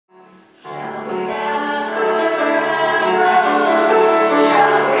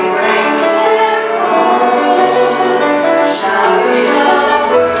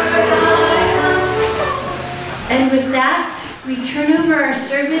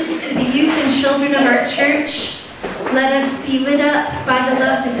witness to the youth and children of our church. Let us be lit up by the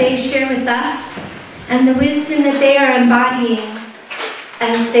love that they share with us and the wisdom that they are embodying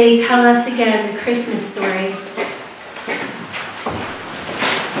as they tell us again the Christmas story.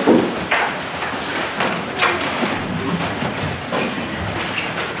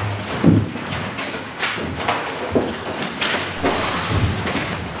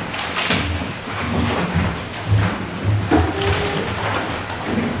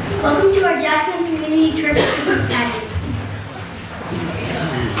 Welcome to our Jackson Community Church Christmas pageant.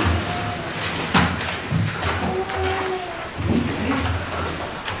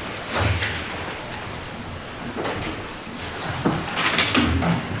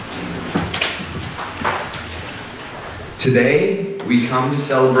 Today, we come to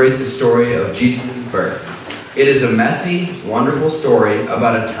celebrate the story of Jesus' birth. It is a messy, wonderful story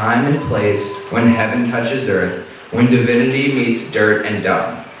about a time and place when heaven touches earth, when divinity meets dirt and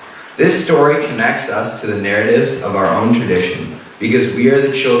dung. This story connects us to the narratives of our own tradition because we are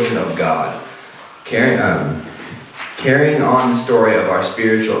the children of God, carrying on the story of our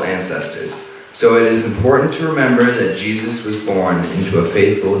spiritual ancestors. So it is important to remember that Jesus was born into a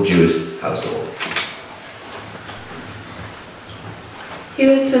faithful Jewish household. He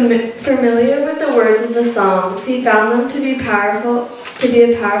was familiar with the words of the Psalms. He found them to be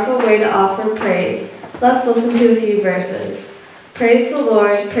a powerful way to offer praise. Let's listen to a few verses. Praise the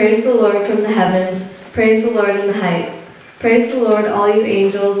Lord from the heavens. Praise the Lord in the heights. Praise the Lord, all you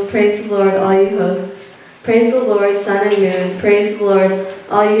angels. Praise the Lord, all you hosts. Praise the Lord, sun and moon. Praise the Lord,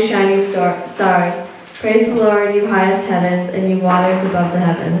 all you shining stars. Praise the Lord, you highest heavens, and you waters above the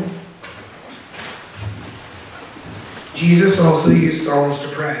heavens. Jesus also used psalms to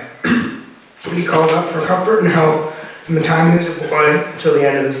pray. When he called out for comfort and help from the time he was a boy until the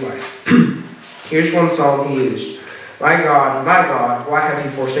end of his life. Here's one psalm he used. My God, why have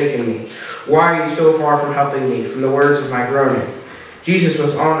you forsaken me? Why are you so far from helping me, from the words of my groaning? Jesus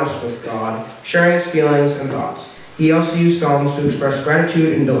was honest with God, sharing his feelings and thoughts. He also used psalms to express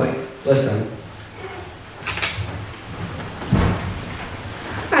gratitude and delight. Listen.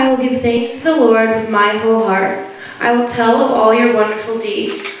 I will give thanks to the Lord with my whole heart. I will tell of all your wonderful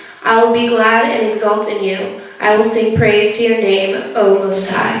deeds. I will be glad and exult in you. I will sing praise to your name, O Most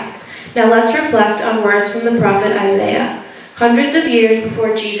High. Now let's reflect on words from the prophet Isaiah. Hundreds of years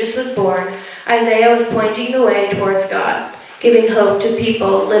before Jesus was born, Isaiah was pointing the way towards God, giving hope to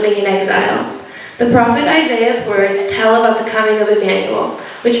people living in exile. The prophet Isaiah's words tell about the coming of Emmanuel,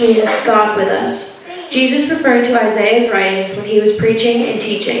 which means God with us. Jesus referred to Isaiah's writings when he was preaching and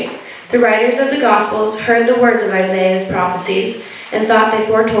teaching. The writers of the Gospels heard the words of Isaiah's prophecies and thought they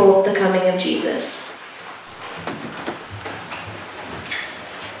foretold the coming of Jesus.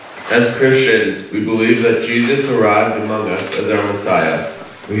 As Christians, we believe that Jesus arrived among us as our Messiah.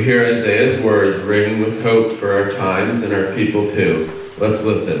 We hear Isaiah's words ringing with hope for our times and our people too. Let's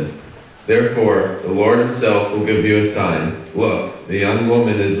listen. Therefore, the Lord himself will give you a sign. Look, the young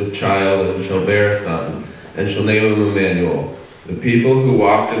woman is with child and shall bear a son, and shall name him Emmanuel. The people who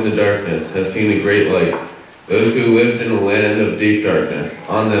walked in the darkness have seen a great light. Those who lived in a land of deep darkness,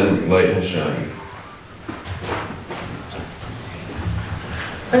 on them light has shined.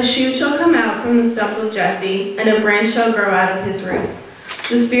 A shoot shall come out from the stump of Jesse, and a branch shall grow out of his roots.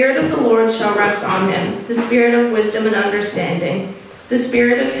 The Spirit of the Lord shall rest on him, the Spirit of wisdom and understanding, the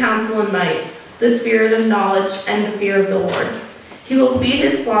Spirit of counsel and might, the Spirit of knowledge and the fear of the Lord. He will feed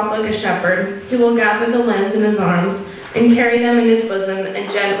his flock like a shepherd. He will gather the lambs in his arms, and carry them in his bosom, and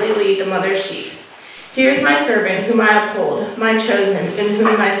gently lead the mother's sheep. Here is my servant, whom I uphold, my chosen, in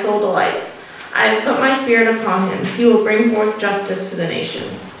whom my soul delights. I have put my spirit upon him. He will bring forth justice to the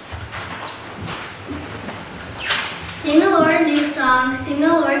nations. Sing the Lord a new song. Sing the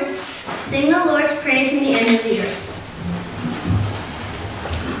Lord's praise from the end of the earth.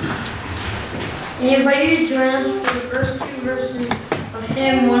 I invite you to join us for the first two verses of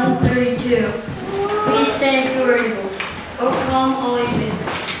hymn 132. Please stand if you are able. O come, all ye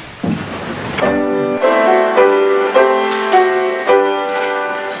faithful.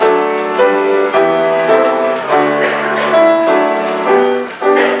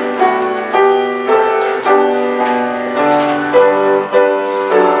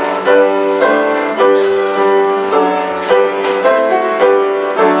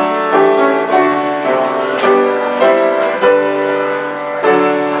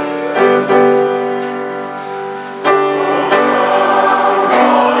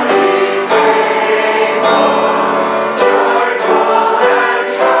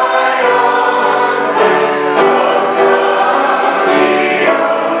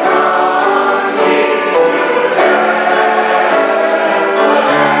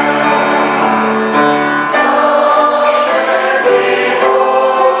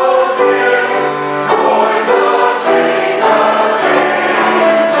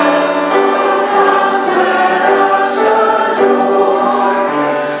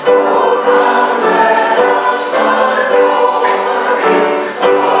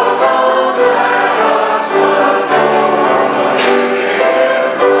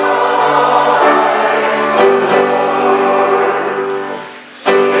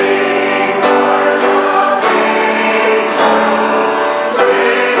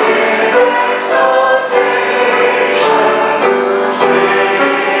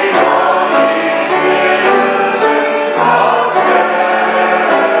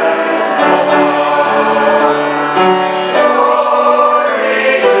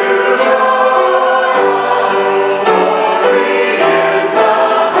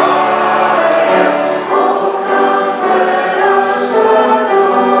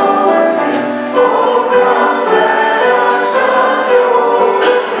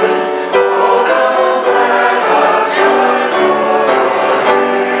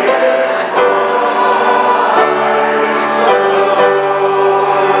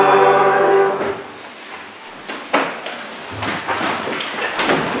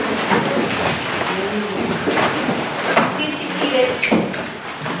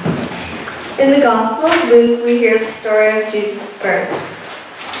 Luke, we hear the story of Jesus' birth.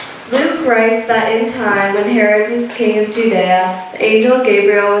 Luke writes that in time when Herod was king of Judea, the angel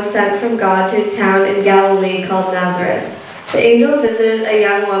Gabriel was sent from God to a town in Galilee called Nazareth. The angel visited a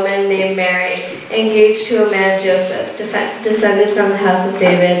young woman named Mary, engaged to a man Joseph, descended from the house of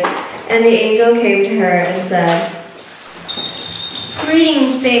David, and the angel came to her and said,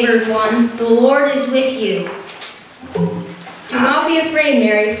 "Greetings, favored one, the Lord is with you. Do not be afraid,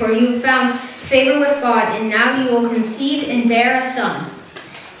 Mary, for you have found favor with God, and now you will conceive and bear a son.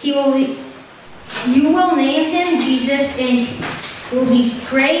 You will name him Jesus, and he will be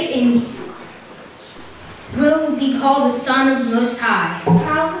great and will be called the Son of the Most High.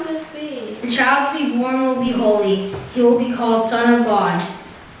 How can this be? The child to be born will be holy. He will be called Son of God.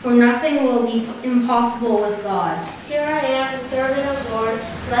 For nothing will be impossible with God." Here I am, the servant of the Lord.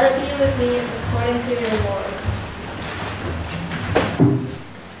 Let it be with me according to your word.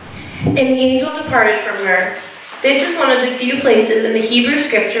 And the angel departed from her. This is one of the few places in the Hebrew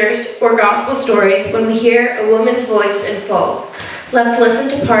scriptures or gospel stories when we hear a woman's voice in full. Let's listen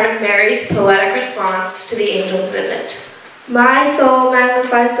to part of Mary's poetic response to the angel's visit. My soul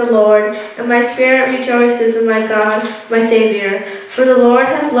magnifies the Lord, and my spirit rejoices in my God, my Savior. For the Lord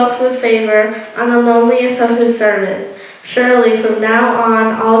has looked with favor on the lowliness of his servant. Surely from now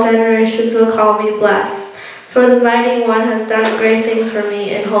on all generations will call me blessed. For the Mighty One has done great things for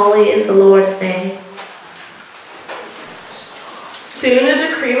me, and holy is the Lord's name. Soon a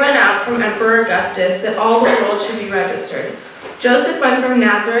decree went out from Emperor Augustus that all the world should be registered. Joseph went from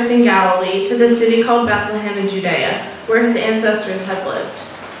Nazareth in Galilee to the city called Bethlehem in Judea, where his ancestors had lived.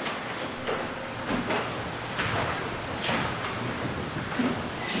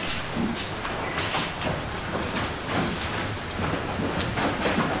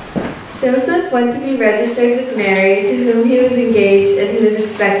 Joseph went to be registered with Mary, to whom he was engaged and who was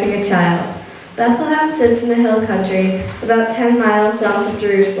expecting a child. Bethlehem sits in the hill country, about 10 miles south of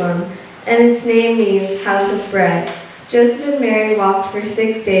Jerusalem, and its name means house of bread. Joseph and Mary walked for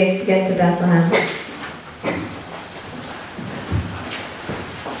 6 days to get to Bethlehem.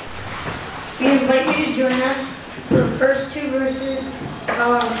 We invite you to join us for the first two verses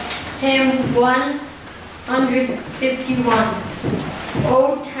of hymn 151,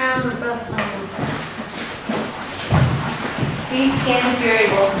 O Town of Bethlehem. Please stand if you're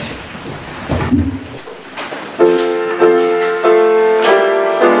able.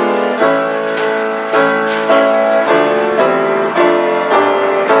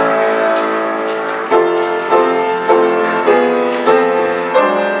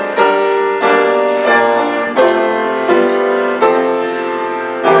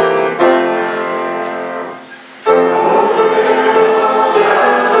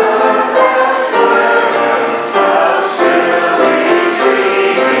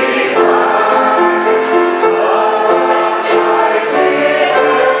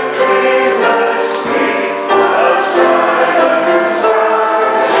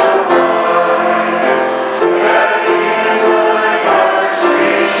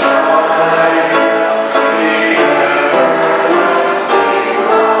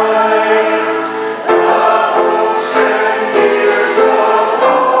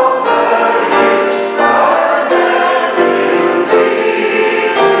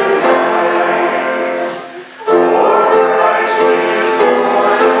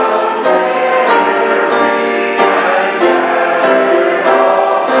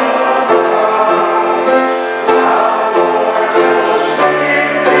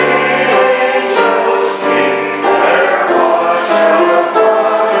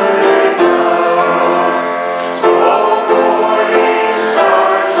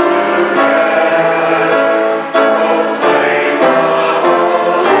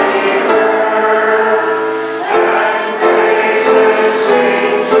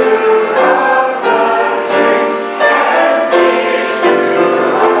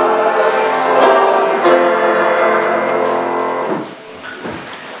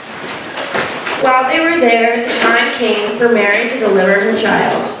 While they were there, the time came for Mary to deliver her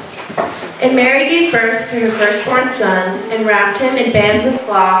child. And Mary gave birth to her firstborn son, and wrapped him in bands of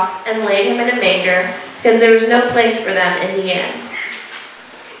cloth, and laid him in a manger, because there was no place for them in the inn.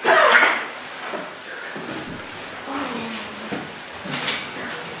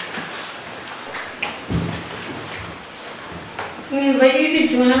 We invite you to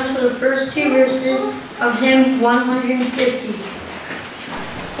join us for the first two verses of hymn 150,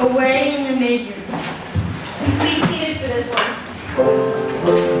 Away in the Manger. Be seated for this one.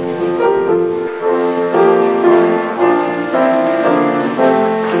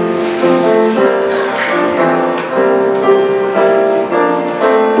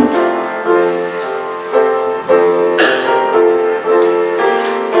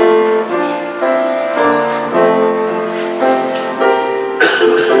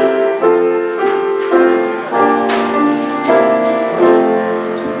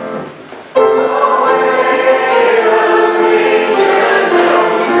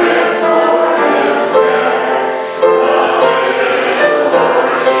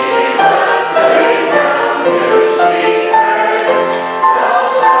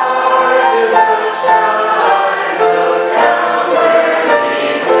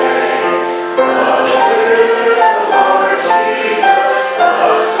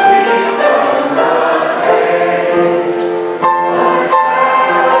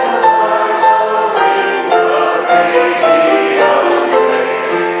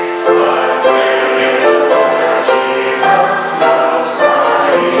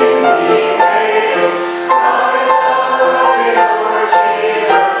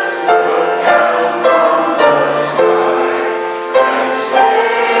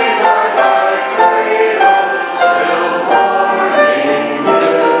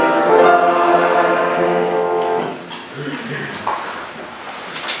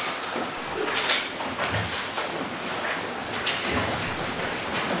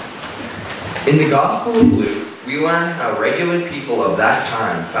 In the Gospel of Luke, we learn how regular people of that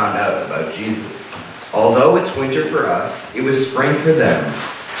time found out about Jesus. Although it's winter for us, it was spring for them.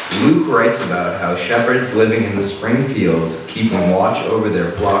 Luke writes about how shepherds living in the spring fields, keeping watch over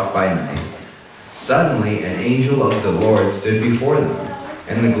their flock by night. Suddenly, an angel of the Lord stood before them,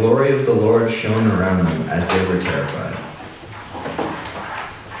 and the glory of the Lord shone around them as they were terrified.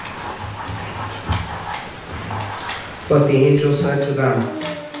 But the angel said to them,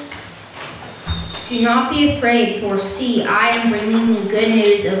 "Do not be afraid, for see, I am bringing you good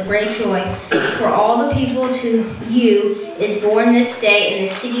news of great joy. For all the people to you is born this day in the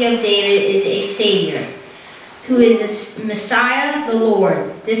city of David is a Savior, who is the Messiah, the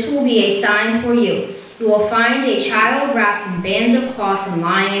Lord. This will be a sign for you. You will find a child wrapped in bands of cloth and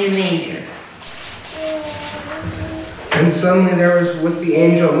lying in a manger." And suddenly there was with the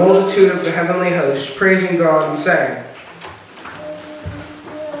angel a multitude of the heavenly host, praising God and saying,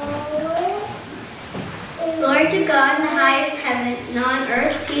 Glory to God in the highest heaven, and on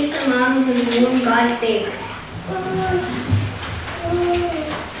earth peace among whom God favors.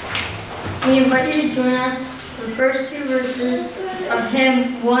 We invite you to join us for the first two verses of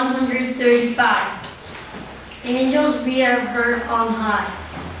hymn 135. Angels we have heard on high.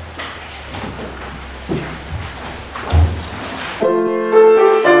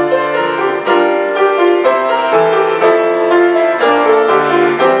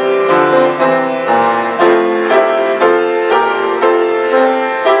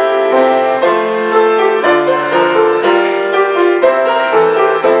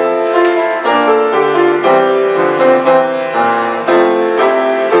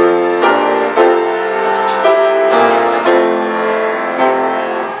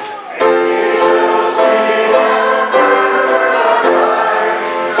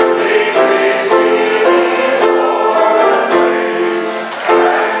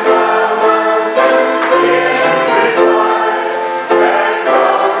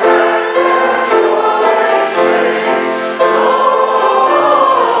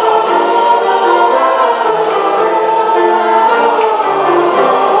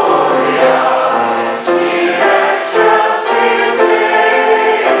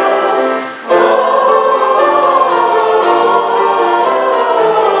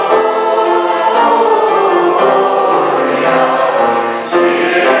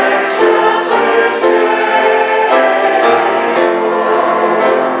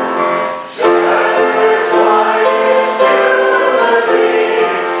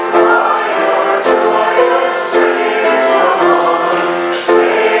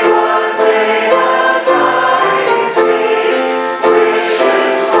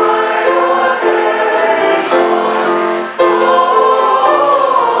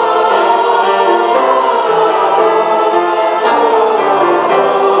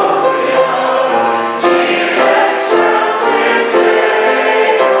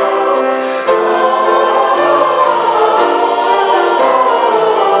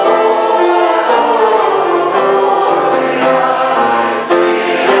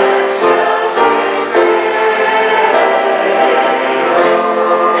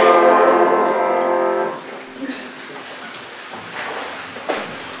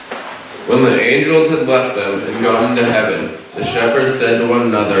 When the angels had left them and gone into heaven, the shepherds said to one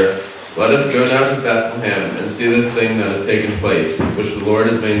another, "Let us go down to Bethlehem and see this thing that has taken place, which the Lord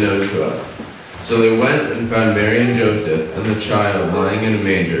has made known to us." So they went and found Mary and Joseph and the child lying in a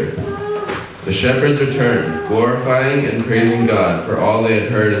manger. The shepherds returned, glorifying and praising God for all they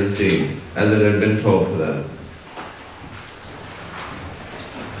had heard and seen, as it had been told to them.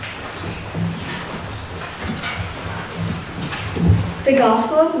 The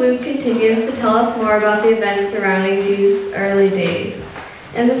Gospel of Luke continues to tell us more about the events surrounding Jesus' early days.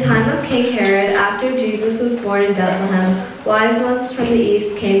 In the time of King Herod, after Jesus was born in Bethlehem, wise ones from the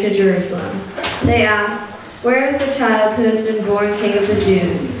east came to Jerusalem. They asked, "Where is the child who has been born King of the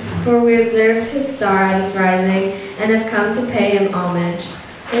Jews? For we observed his star at its rising and have come to pay him homage."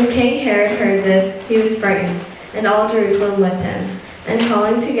 When King Herod heard this, he was frightened, and all Jerusalem with him. And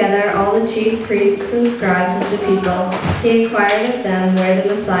calling together all the chief priests and scribes of the people, he inquired of them where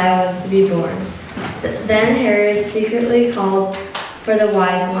the Messiah was to be born. Then Herod secretly called for the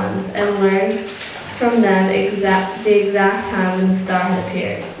wise ones and learned from them the exact time when the star had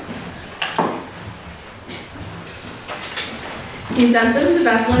appeared. He sent them to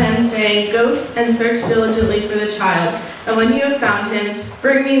Bethlehem, saying, "Go and search diligently for the child, and when you have found him,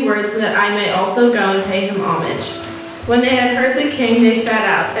 bring me word so that I may also go and pay him homage." When they had heard the king, they set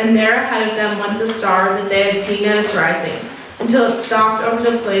out, and there ahead of them went the star that they had seen at its rising, until it stopped over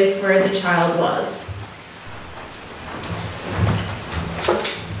the place where the child was.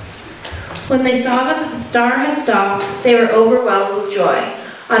 When they saw that the star had stopped, they were overwhelmed with joy.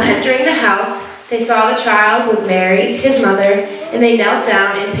 On entering the house, they saw the child with Mary, his mother, and they knelt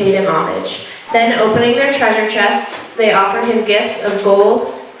down and paid him homage. Then, opening their treasure chests, they offered him gifts of gold,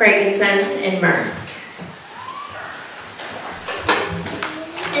 frankincense, and myrrh.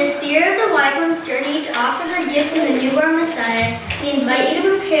 In the spirit of the wise ones' journey to offer their gifts in the newborn Messiah, we invite you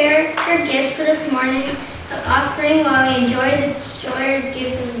to prepare your gifts for this morning of offering while we enjoy the joy of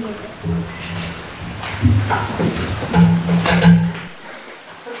gifts and music.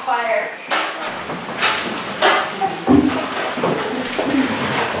 The choir.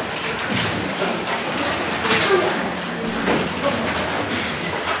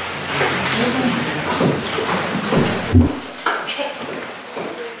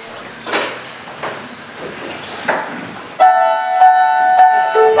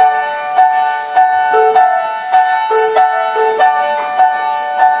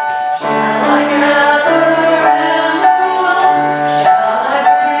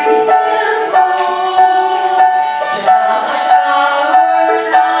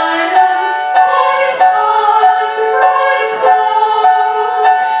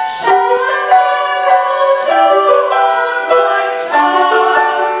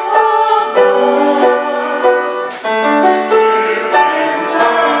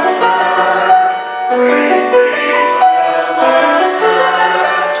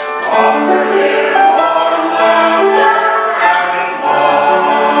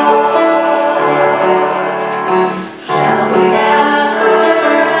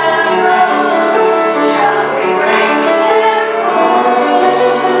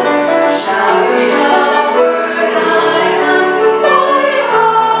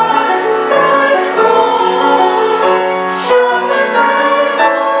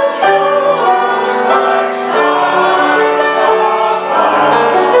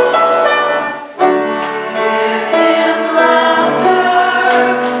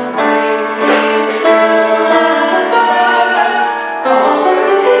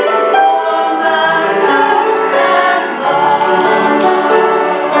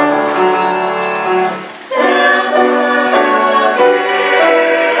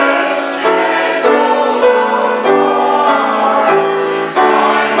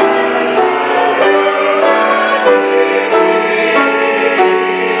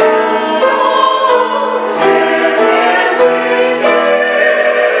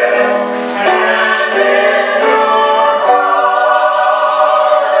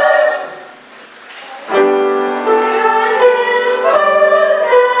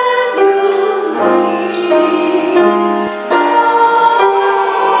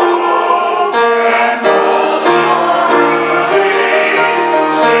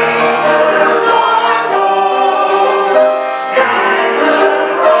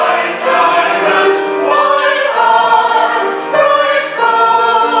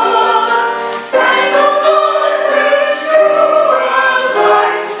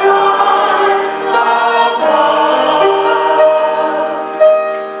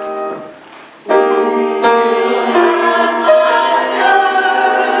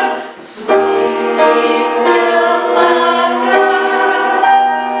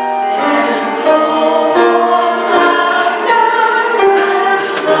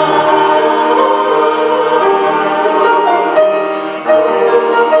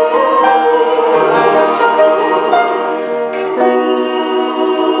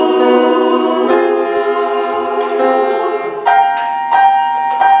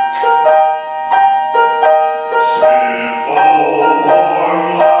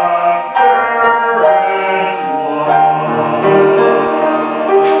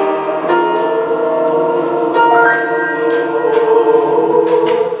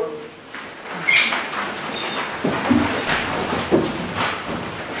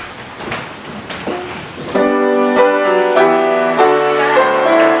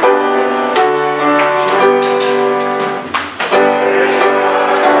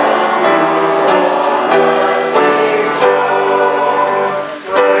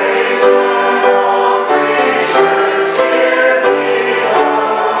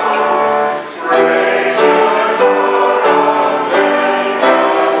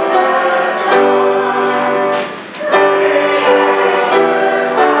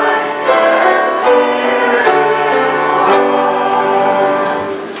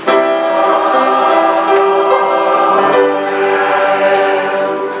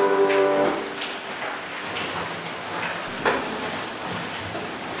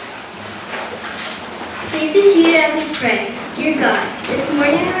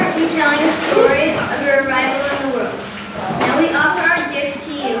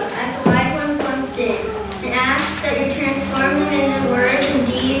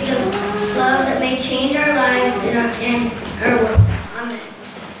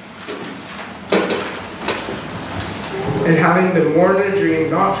 having been warned in a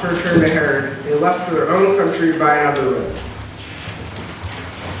dream not to return to Herod, they left for their own country by another road.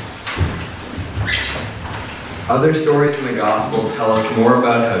 Other stories in the Gospel tell us more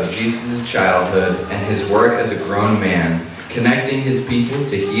about how Jesus' childhood and his work as a grown man, connecting his people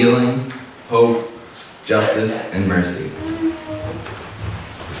to healing, hope, justice, and mercy.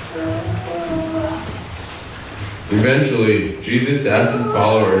 Eventually, Jesus asked his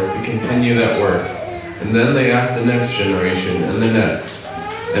followers to continue that work, and then they asked the next generation and the next,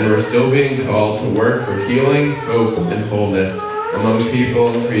 and we're still being called to work for healing, hope, and wholeness among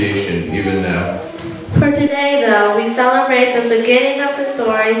people and creation even now. For today, though, we celebrate the beginning of the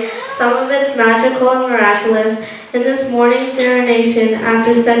story, some of it's magical and miraculous. In this morning's narration,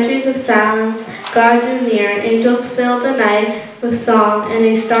 after centuries of silence, God drew near, angels filled the night with song, and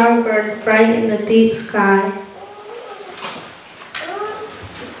a star burned bright in the deep sky.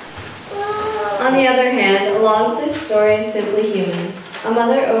 On the other hand, a lot of this story is simply human. A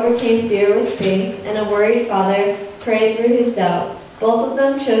mother overcame fear with faith, and a worried father prayed through his doubt. Both of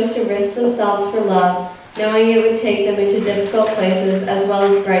them chose to risk themselves for love, knowing it would take them into difficult places as well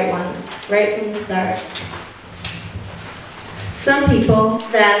as bright ones, right from the start. Some people,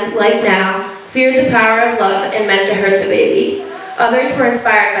 then, like now, feared the power of love and meant to hurt the baby. Others were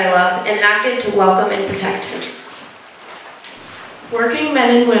inspired by love and acted to welcome and protect him. Working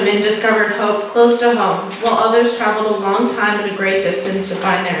men and women discovered hope close to home, while others traveled a long time and a great distance to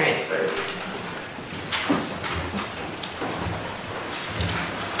find their answers.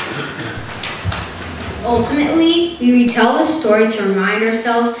 Ultimately, we retell this story to remind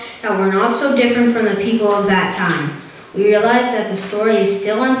ourselves that we're not so different from the people of that time. We realize that the story is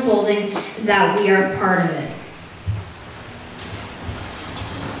still unfolding and that we are part of it.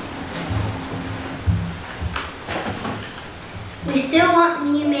 We still want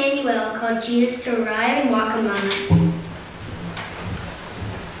the Emmanuel called Jesus to arrive and walk among us.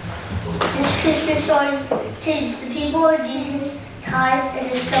 This Christmas story teaches the people of Jesus' time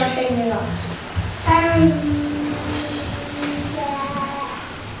and is still changing us.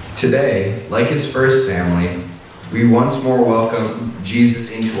 Today, like his first family, we once more welcome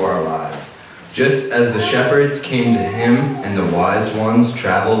Jesus into our lives. Just as the shepherds came to him and the wise ones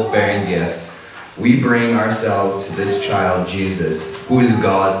traveled bearing gifts, we bring ourselves to this child Jesus, who is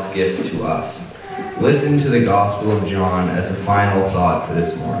God's gift to us. Listen to the Gospel of John as a final thought for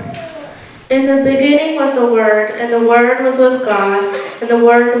this morning. In the beginning was the Word, and the Word was with God, and the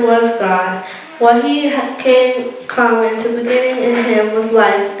Word was God. What he come into beginning in him was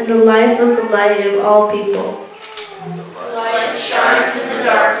life, and the life was the light of all people. The light shines in the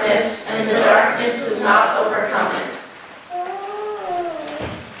darkness, and the darkness does not